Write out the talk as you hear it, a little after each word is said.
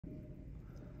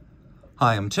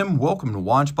Hi, I'm Tim. Welcome to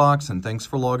Watchbox, and thanks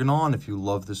for logging on. If you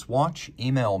love this watch,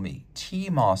 email me,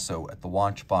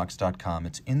 tmosso@thewatchbox.com.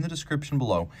 It's in the description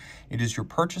below. It is your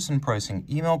purchase and pricing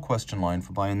email question line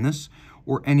for buying this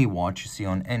or any watch you see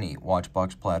on any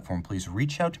Watchbox platform. Please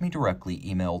reach out to me directly.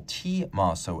 Email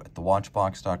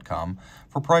tmosso@thewatchbox.com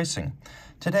for pricing.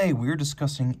 Today, we're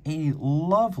discussing a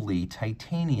lovely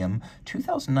titanium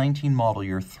 2019 model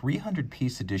year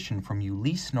 300-piece edition from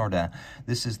Ulysse Nardin.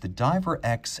 This is the Diver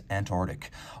X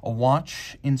Antarctic, a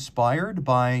watch inspired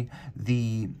by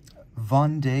the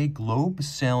Vendée Globe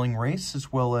sailing race,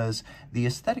 as well as the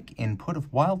aesthetic input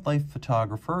of wildlife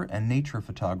photographer and nature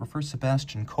photographer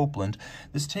Sebastian Copeland.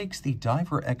 This takes the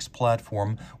Diver X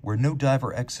platform, where no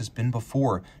Diver X has been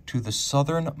before, to the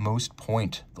southernmost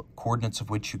point, the coordinates of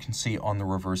which you can see on the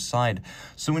reverse side.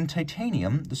 So in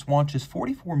titanium, this watch is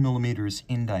 44 millimeters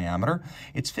in diameter.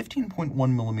 It's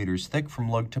 15.1 millimeters thick from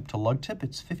lug tip to lug tip.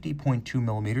 It's 50.2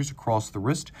 millimeters across the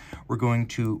wrist. We're going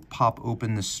to pop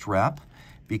open the strap,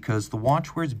 because the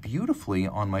watch wears beautifully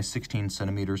on my 16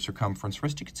 centimeter circumference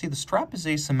wrist. You can see the strap is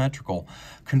asymmetrical.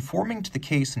 Conforming to the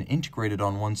case and integrated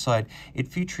on one side, it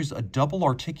features a double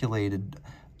articulated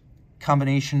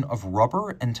combination of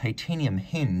rubber and titanium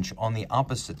hinge on the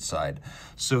opposite side.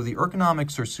 So the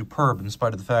ergonomics are superb in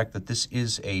spite of the fact that this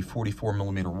is a 44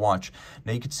 millimeter watch.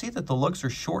 Now you can see that the lugs are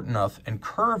short enough and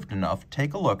curved enough,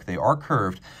 take a look, they are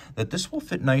curved, that this will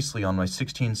fit nicely on my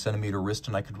 16 centimeter wrist,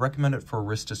 and I could recommend it for a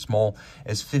wrist as small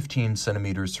as 15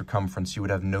 centimeters circumference. You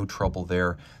would have no trouble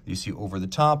there. You see over the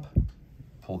top,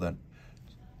 pull that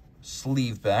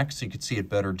sleeve back so you can see it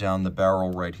better down the barrel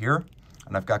right here.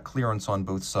 And I've got clearance on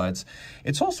both sides.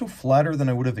 It's also flatter than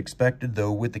I would have expected,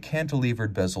 though with the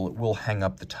cantilevered bezel, it will hang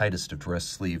up the tightest of dress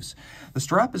sleeves. The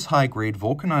strap is high-grade,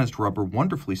 vulcanized rubber,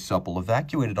 wonderfully supple,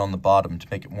 evacuated on the bottom to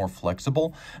make it more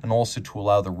flexible, and also to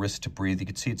allow the wrist to breathe. You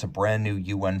can see it's a brand new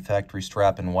UN factory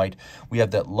strap in white. We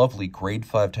have that lovely grade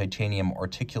 5 titanium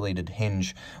articulated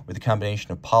hinge with a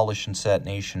combination of polish and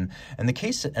satination, and the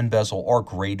case and bezel are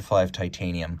grade 5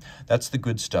 titanium. That's the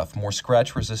good stuff, more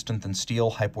scratch-resistant than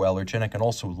steel, hypoallergenic, and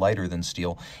also lighter than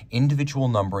steel. Individual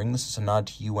numbering. This is a nod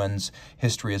to UN's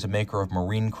history as a maker of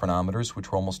marine chronometers,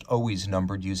 which were almost always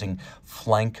numbered using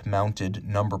flank-mounted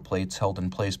number plates held in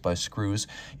place by screws.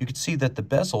 You can see that the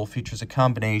bezel features a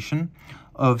combination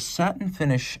of satin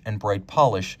finish and bright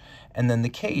polish, and then the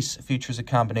case features a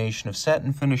combination of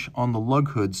satin finish on the lug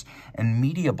hoods and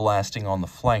media blasting on the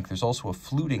flank. There's also a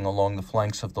fluting along the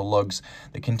flanks of the lugs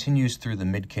that continues through the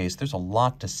mid-case. There's a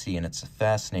lot to see, and it's a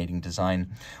fascinating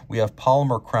design. We have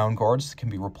polymer crown guards that can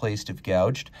be replaced if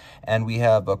gouged, and we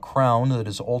have a crown that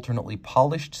is alternately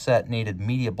polished, satinated,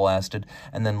 media blasted,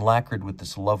 and then lacquered with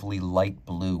this lovely light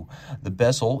blue. The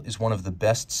bezel is one of the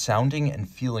best sounding and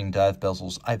feeling dive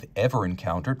bezels I've ever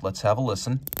encountered. Let's have a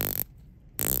listen.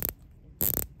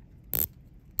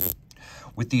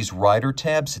 With these rider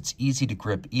tabs, it's easy to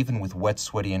grip even with wet,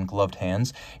 sweaty, and gloved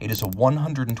hands. It is a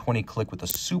 120 click with a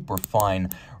super fine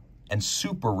and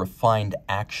super refined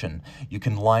action. You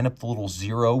can line up the little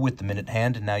 0 with the minute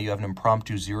hand, and now you have an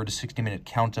impromptu 0 to 60-minute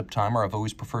count-up timer. I've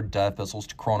always preferred dive bezels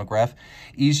to chronograph.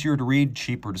 Easier to read,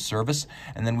 cheaper to service.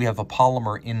 And then we have a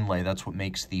polymer inlay. That's what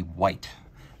makes the white.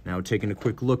 Now, taking a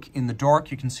quick look in the dark,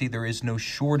 you can see there is no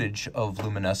shortage of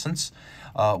luminescence.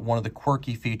 One of the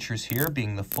quirky features here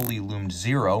being the fully loomed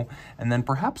 0, and then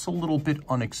perhaps a little bit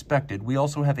unexpected, we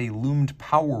also have a loomed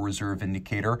power reserve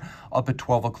indicator up at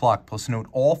 12 o'clock. Plus note,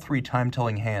 all 3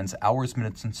 time-telling hands, hours,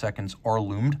 minutes, and seconds, are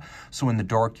loomed, so in the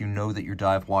dark you know that your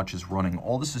dive watch is running.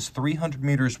 All this is 300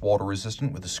 meters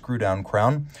water-resistant with a screw-down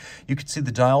crown. You can see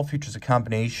the dial features a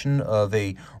combination of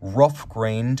a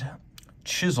rough-grained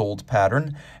chiseled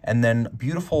pattern, and then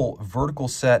beautiful vertical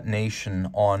satination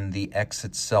on the X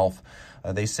itself.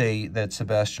 They say that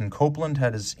Sebastian Copeland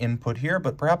had his input here,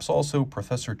 but perhaps also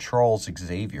Professor Charles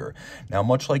Xavier. Now,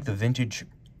 much like the vintage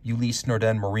Ulysse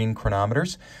Nardin marine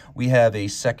chronometers, we have a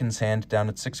seconds hand down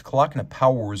at 6 o'clock and a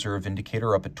power reserve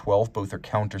indicator up at 12. Both are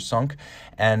countersunk,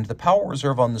 and the power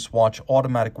reserve on this watch,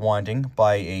 automatic winding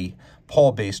by a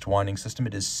pawl-based winding system.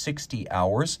 It is 60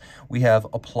 hours. We have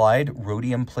applied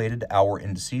rhodium-plated hour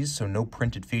indices, so no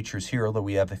printed features here, although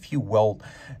we have a few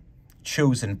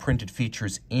well-chosen printed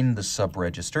features in the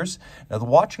sub-registers. Now, the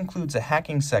watch includes a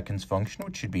hacking seconds function,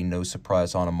 which should be no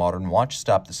surprise on a modern watch.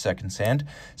 Stop the seconds hand,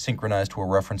 synchronize to a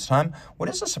reference time. What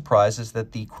is a surprise is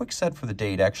that the quick set for the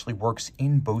date actually works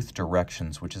in both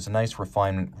directions, which is a nice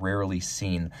refinement rarely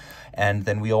seen. And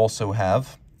then we also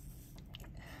have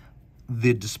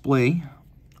the display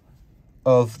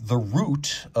of the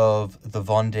route of the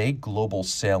Vendée Global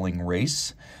Sailing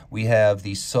Race. We have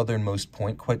the southernmost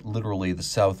point, quite literally the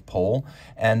South Pole,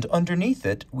 and underneath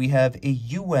it we have a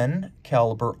UN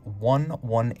caliber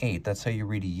 118. That's how you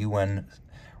read a UN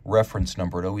reference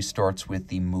number. It always starts with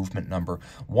the movement number.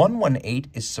 118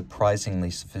 is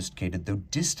surprisingly sophisticated, though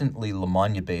distantly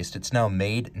Lemania based. It's now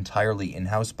made entirely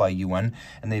in-house by UN,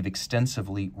 and they've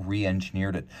extensively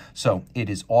re-engineered it. So it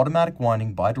is automatic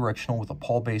winding, bidirectional, with a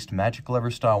pawl-based magic lever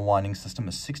style winding system,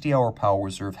 a 60-hour power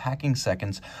reserve, hacking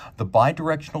seconds, the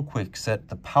bidirectional quickset,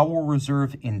 the power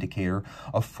reserve indicator,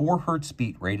 a 4 Hz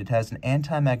beat rate. It has an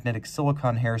anti-magnetic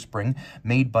silicon hairspring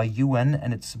made by UN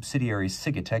and its subsidiary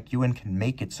Sigatech. UN can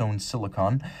make its own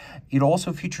silicon. It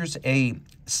also features a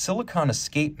silicon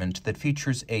escapement that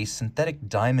features a synthetic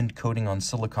diamond coating on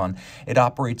silicon. It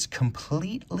operates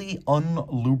completely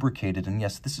unlubricated, and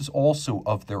yes, this is also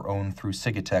of their own through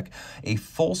Sigatech, a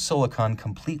full silicon,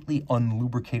 completely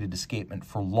unlubricated escapement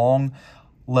for long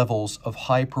levels of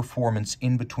high performance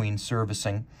in between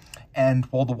servicing. And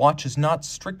while the watch is not,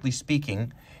 strictly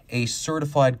speaking, a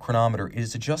certified chronometer, it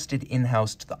is adjusted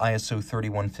in-house to the ISO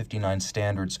 3159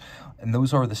 standards, and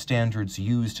those are the standards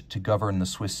used to govern the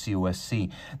Swiss COSC.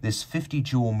 This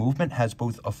 50-joule movement has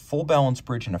both a full balance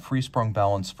bridge and a free-sprung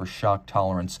balance for shock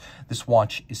tolerance. This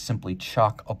watch is simply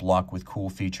chock-a-block with cool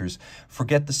features.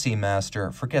 Forget the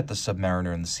Seamaster, forget the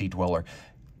Submariner and the Sea Dweller.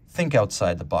 Think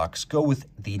outside the box. Go with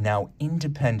the now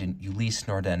independent Ulysse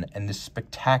Nardin and this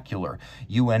spectacular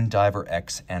UN Diver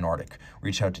X Antarctic.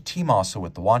 Reach out to Team Mosso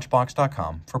at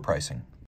thewatchbox.com for pricing.